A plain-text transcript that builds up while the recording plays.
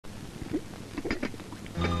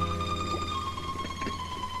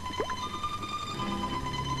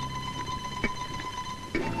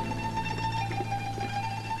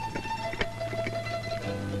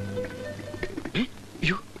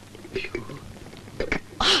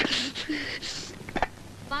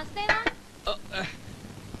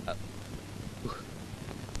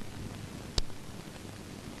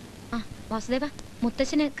വാസുദേവ,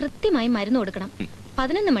 മുത്തച്ഛന് കൃത്യമായി മരുന്ന് കൊടുക്കണം.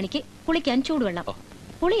 11 മണിക്ക് കുളിക്കാൻ ചൂടുവെള്ളം,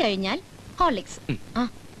 കുളി കഴിഞ്ഞാൽ ഹോർലിക്സ്.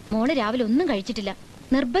 മോള് രാവിലെ ഒന്നും കഴിച്ചിട്ടില്ല,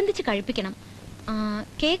 നിർബന്ധിച്ച് കഴിപ്പിക്കണം.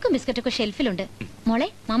 കേക്കും ബിസ്ക്കറ്റൊക്കെ ഷെൽഫിലുണ്ട്. മോളെ,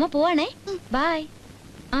 മാമ പോവാണേ, ബായ്.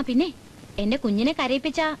 പിന്നെ എന്റെ കുഞ്ഞിനെ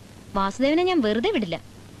കരയിപ്പിച്ച വാസുദേവനെ ഞാൻ വെറുതെ വിടില്ല.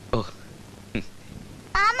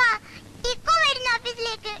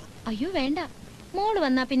 അയ്യോ വേണ്ട, മോള്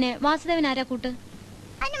വന്നാ പിന്നെ വാസുദേവൻ ആരാ കൂട്ട്?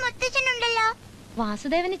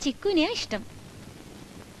 വാസുദേവന് ചിക്കുനെയാ ഇഷ്ടം.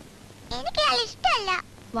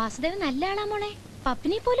 വാസുദേവൻ നല്ല ആളാ മോളെ,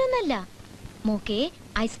 പപ്പിനെ പോലും ഒന്നല്ല. മോക്കെ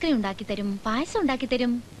ഐസ്ക്രീം ഉണ്ടാക്കി തരും, പായസം ഉണ്ടാക്കി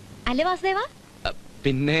തരും, അല്ലേ വാസുദേവ?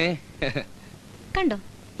 പിന്നെ കണ്ടോ,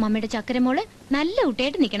 മമ്മിയുടെ ചക്കര മോള് നല്ല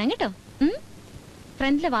കുട്ടിയായിട്ട് നിക്കണം കേട്ടോ.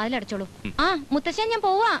 ഫ്രണ്ടിലെ വാതിലടച്ചോളൂ. മുത്തശ്ശൻ ഞാൻ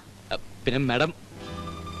പോവാ. പിന്നെ മാഡം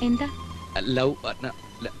എന്താ? ലവ്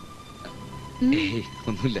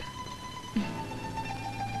ഒന്നുമില്ല.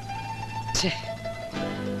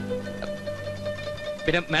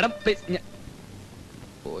 പിന്നെ മാഡം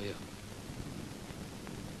പോയോ?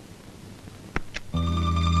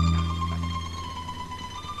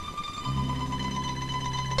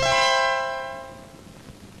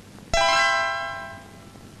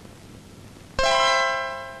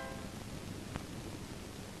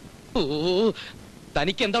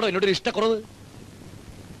 തനിക്ക് എന്താണോ എന്നോടൊരു ഇഷ്ടക്കുറവ്?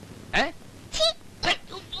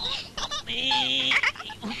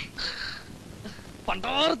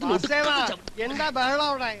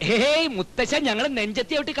 മുത്തശ്ശ, ഞങ്ങള്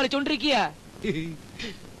നെഞ്ചത്തി ഔട്ടി കളിച്ചോണ്ടിരിക്കുക.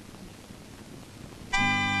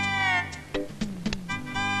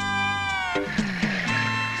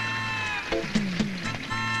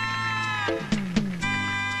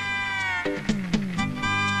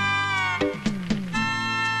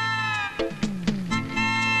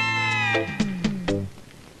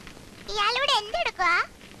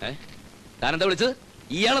 താനെന്താ വിളിച്ചത്?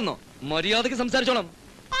 ഇയാളെന്നോ? മര്യാദക്ക് സംസാരിച്ചോണം.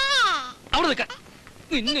 അവിടെ നിൽക്കാൻ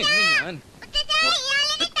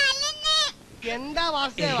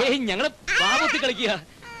ഞങ്ങള് പാപത്തി കളിക്കുക.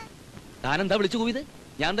 താനെന്താ വിളിച്ചു പോയത്?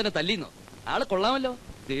 ഞാൻ തന്നെ തല്ലിന്നോ? ആള് കൊള്ളാമല്ലോ.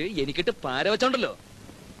 എനിക്കിട്ട് പാര വെച്ചോണ്ടല്ലോ.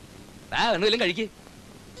 എന്നെല്ലാം കഴിക്ക്.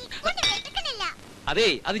 അതെ,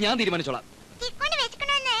 അത് ഞാൻ തീരുമാനിച്ചോളാം.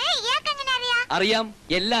 അറിയാം,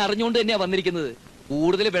 എല്ലാം അറിഞ്ഞുകൊണ്ട് തന്നെയാ വന്നിരിക്കുന്നത്.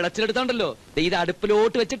 കൂടുതൽ വിളച്ചിലെടുത്താണ്ടല്ലോ, ഇത്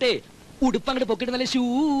അടുപ്പിലോട്ട് വെച്ചിട്ടേ ഉടുപ്പങ്ങോട്ട് പൊക്കിട്ട് നല്ല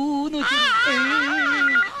ഷൂന്ന് വെച്ചു.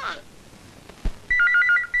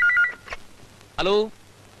 Hello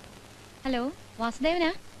hello,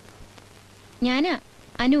 വാസുദേവനാ? ഞാനാ,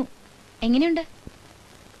 അനു. എങ്ങനെയുണ്ട്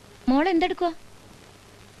മോളെ? എന്തെടുക്കുവാ?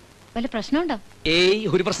 വല്ല പ്രശ്നമുണ്ടോ? ഏയ്,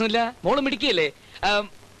 ഒരു പ്രശ്നമില്ല. മോള് മിടിക്കല്ലേ.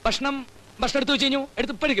 ഭക്ഷണം എടുത്തു വെച്ച് കഴിഞ്ഞു,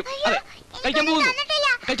 എടുത്ത് പഠിക്കും. അതെ, കഴിക്കാൻ പോകുന്നു,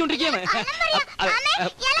 കഴിച്ചോണ്ടിരിക്കുകയാണ്.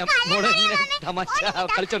 മോള് തമാശ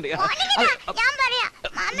കളിച്ചോണ്ട്.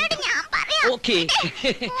 Okay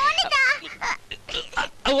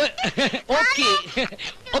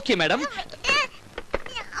okay madam.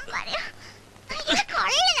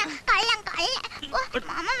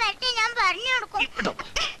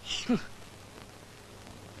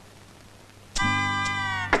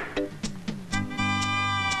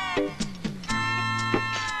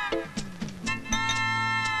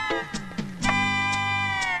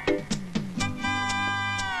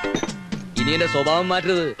 ഇനി എന്റെ സ്വഭാവം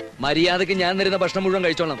മാറ്റരുത്. മര്യാദക്ക് ഞാൻ തരുന്ന ഭക്ഷണം മുഴുവൻ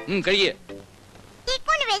കഴിച്ചോളാം. കഴിയേ.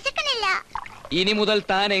 ഇനി മുതൽ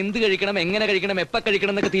താൻ എന്ത് കഴിക്കണം, എങ്ങനെ കഴിക്കണം, എപ്പ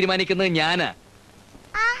കഴിക്കണം എന്നൊക്കെ തീരുമാനിക്കുന്നത് ഞാനാ.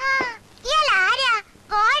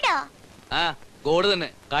 ഗോഡ് തന്നെ.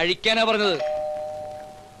 കഴിക്കാനാ പറഞ്ഞത്.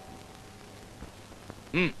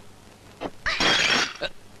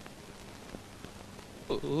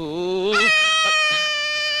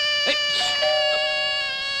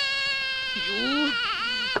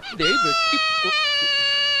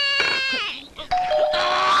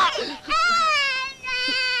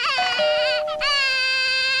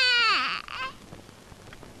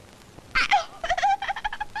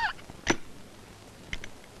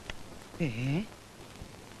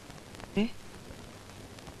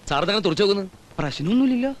 സാറെന്താണ് തുറച്ചു നോക്കുന്നത്?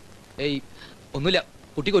 പ്രശ്നമൊന്നുമില്ലല്ലോ. ഏയ്, ഒന്നുമില്ല.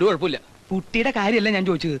 കുട്ടിക്ക് ഒരു കുഴപ്പമില്ല. കുട്ടിയുടെ കാര്യമല്ല ഞാൻ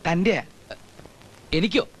ചോദിച്ചത്, തന്റെ.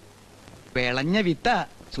 എനിക്കോ? വിളഞ്ഞ വിത്ത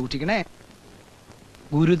സൂക്ഷിക്കണേ.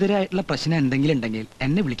 ഗുരുതരായിട്ടുള്ള പ്രശ്നം എന്തെങ്കിലും ഉണ്ടെങ്കിൽ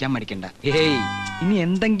എന്നെ വിളിക്കാൻ മടിക്കണ്ട. ഏയ്, ഇനി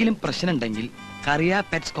എന്തെങ്കിലും പ്രശ്നം ഉണ്ടെങ്കിൽ കറിയ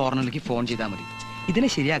പെറ്റ്സ് കോർണറിലേക്ക് ഫോൺ ചെയ്താൽ മതി. ഇതിനെ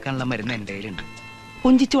ശരിയാക്കാനുള്ള മരുന്ന് എന്റെ കയ്യിലുണ്ട്.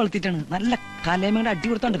 കൊഞ്ചിച്ച് വളർത്തിയിട്ടാണ്. നല്ല കലേമയുടെ അടി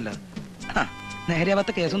കൊടുത്തോണ്ടല്ലോ.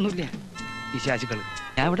 നേരെയാവാത്ത കേസൊന്നുമില്ല. വിശാചുക്കള്,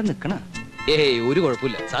 ഞാൻ ഇവിടെ നിക്കണ. ഏയ്, ഒരു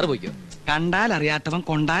കുഴപ്പമില്ല. സാറ് പോയിക്കോ. കണ്ടാൽ അറിയാത്തവൻ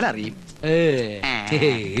കൊണ്ടാലറിയും.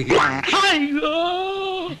 അയ്യോ,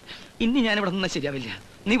 ഇനി ഞാൻ ഇവിടെ നിന്നാ ശരിയാവില്ല.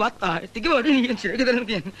 നീ വാ, താഴത്തേക്ക് പോയി. നീ ശരിയാക്കി തരണം.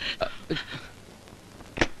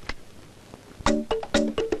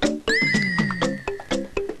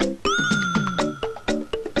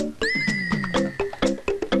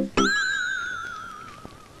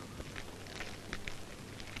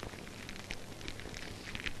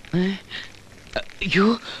 അയ്യോ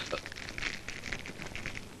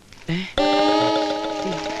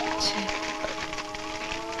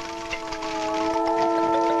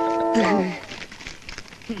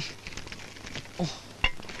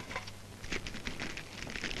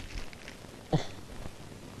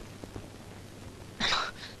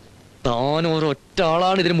താൻ ഒരൊറ്റ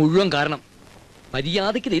ആളാണ് ഇതിന് മുഴുവൻ കാരണം.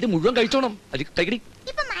 മര്യാദക്ക് ഇത് മുഴുവൻ കഴിച്ചോണം. അത് കൈകടി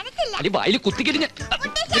അടി വായിൽ കുത്തിക്കിടിഞ്ഞ.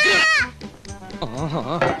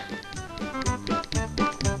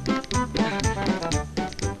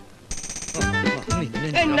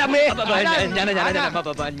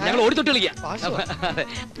 ഞങ്ങൾ ഓടിത്തൊട്ട് കളിക്കാം.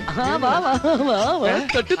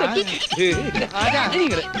 തൊട്ട് തട്ടി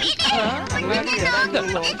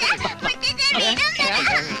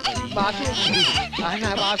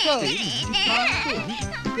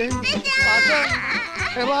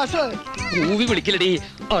കൂവി വിളിക്കലടി,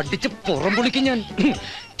 അടിച്ച് പുറം പൊളിക്കും ഞാൻ.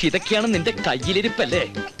 ഇതൊക്കെയാണ് നിന്റെ കയ്യിലിരിപ്പല്ലേ?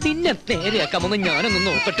 നിന്നെ നേരെയാക്കാമെന്ന് ഞാനൊന്ന്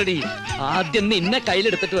നോക്കട്ടെടി. ആദ്യം നിന്നെ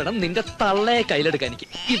കയ്യിലെടുത്തിട്ട് വേണം നിന്റെ തള്ളയെ കയ്യിലെടുക്കാൻ. എനിക്ക്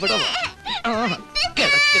ഇവിടെ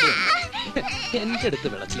കിടക്കടി എന്റെ അടുത്ത്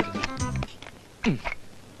വിളച്ചിരുന്നു.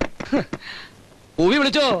 കൂവി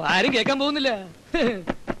വിളിച്ചോ? ആരും കേൾക്കാൻ പോകുന്നില്ല.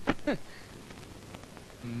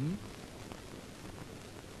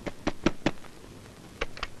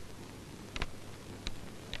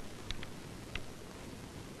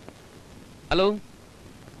 Hello.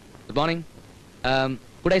 Good morning.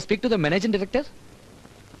 Could I speak to the managing director?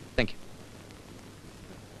 Thank you.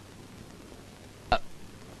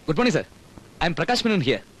 Good morning, sir. I'm Prakash Menon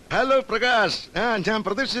here. Hello, Prakash. ഞാൻ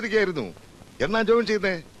പ്രതീക്ഷിച്ചിരിക്കുകയായിരുന്നു. എന്നാ ജോയിൻ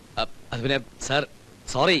ചെയ്തേ? അത് പിന്നെ സാർ,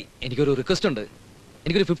 സോറി, എനിക്കൊരു റിക്വസ്റ്റ് ഉണ്ട്.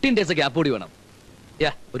 എനിക്കൊരു 15 days ഗ്യാപ്പ് കൂടി വേണം.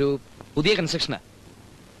 യാ, ഒരു പുതിയ കൺസ്ട്രക്ഷനാ.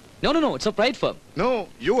 No, it's a pride firm. No,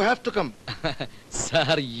 you have to come.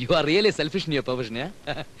 Sir, you are really selfish in your profession, yeah?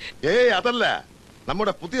 അതല്ല,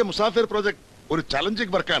 നമ്മുടെ പുതിയ മുസാഫിർ പ്രോജക്ട് ഒരു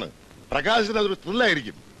ചലഞ്ചിങ് വർക്കാണ്. പ്രകാശിന് അതൊരു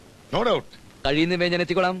ത്രില്ലായിരിക്കും. No doubt. കഴിയുന്നവേ ഞാൻ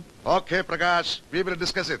എത്തിക്കോളാം. Okay Prakash, we will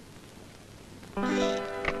discuss it.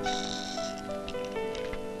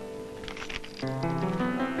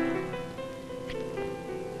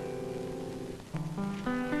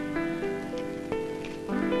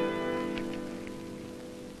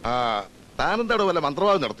 താനെന്താടോ വല്ല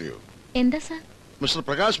മന്ത്രവാദം നടത്തിയോ? എന്താ സാർ? മിസ്റ്റർ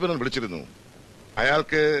പ്രകാശ് മേനോൻ വിളിച്ചിരുന്നു.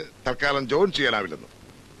 അയാൾക്ക് തൽക്കാലം ജോയിൻ ചെയ്യാനാവില്ലെന്ന്.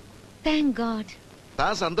 Thank God.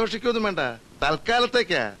 താൻ സന്തോഷിക്കൊന്നും വേണ്ട,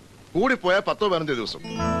 തൽക്കാലത്തേക്കാ. കൂടിപ്പോയ 10-15 ദിവസം.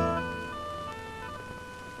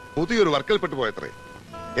 പുതിയൊരു വർക്കിൽ പെട്ടുപോയത്രേ.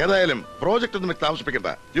 ഏതായാലും പ്രോജക്റ്റ് ഒന്നും താമസിപ്പിക്കണ്ട.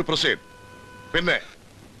 You proceed. പിന്നെ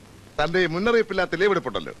തന്റെ മുന്നറിയിപ്പില്ലാത്ത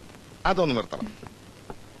ലീവെടുപ്പുണ്ടല്ലോ, അതൊന്ന് നിർത്തണം.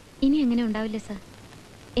 ഇനി അങ്ങനെ ഉണ്ടാവില്ല സാർ.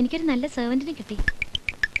 എനിക്കൊരു നല്ല സെർവന്റിനെ കിട്ടി.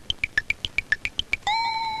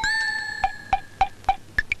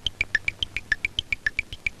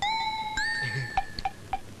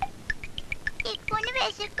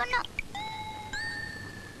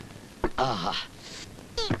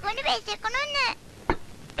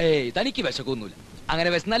 ഏയ്, തനിക്ക് വിശക്കൊന്നുമില്ല. അങ്ങനെ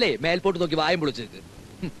വിശന്നാലേ മേൽപോട്ട് നോക്കി വായം പൊളിച്ചേക്ക്.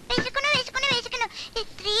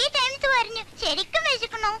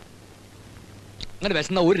 അങ്ങനെ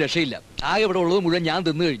വിശന്ന ഒരു രക്ഷയില്ല. ആകെ ഇവിടെ ഉള്ളത് മുഴുവൻ ഞാൻ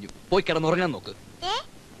തിന്നു കഴിഞ്ഞു. പോയി കിടന്നുറങ്ങാൻ നോക്ക്.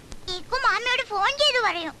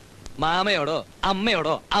 മാമയോടോ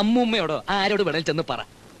അമ്മയോടോ അമ്മൂമ്മയോടോ ആരോട് വേണേൽ ചെന്ന് പറ.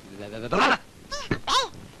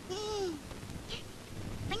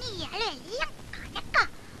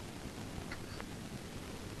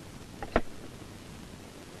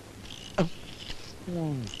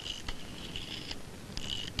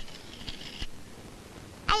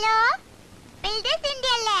 ഹലോ, ബിൽഡേഴ്സ്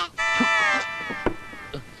ഇന്ത്യ അല്ലേ?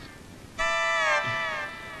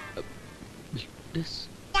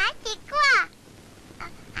 ഞാൻ ചിക്കുവാ.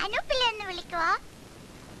 അനൂപിലെ ഒന്ന് വിളിക്കുവോ?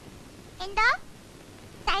 എന്തോ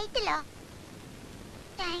സൈറ്റിലോ?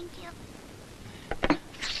 Thank you.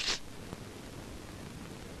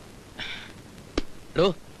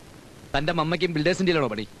 തന്റെ മമ്മയ്ക്കും ബിൽഡേഴ്സ്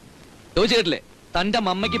ഇന്ത്യയിലാണോ പണി? ചോദിച്ചിട്ടില്ലേ? തന്റെ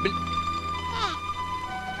മമ്മയ്ക്ക്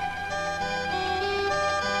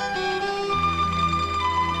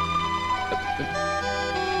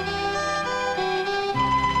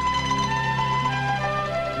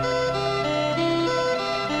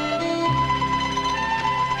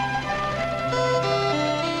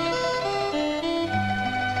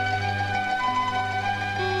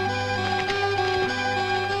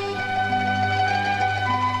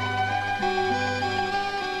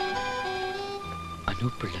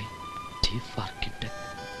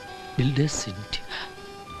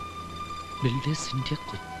ബിൽഡേഴ്സ് ഇന്ത്യ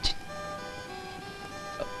കൊച്ചി.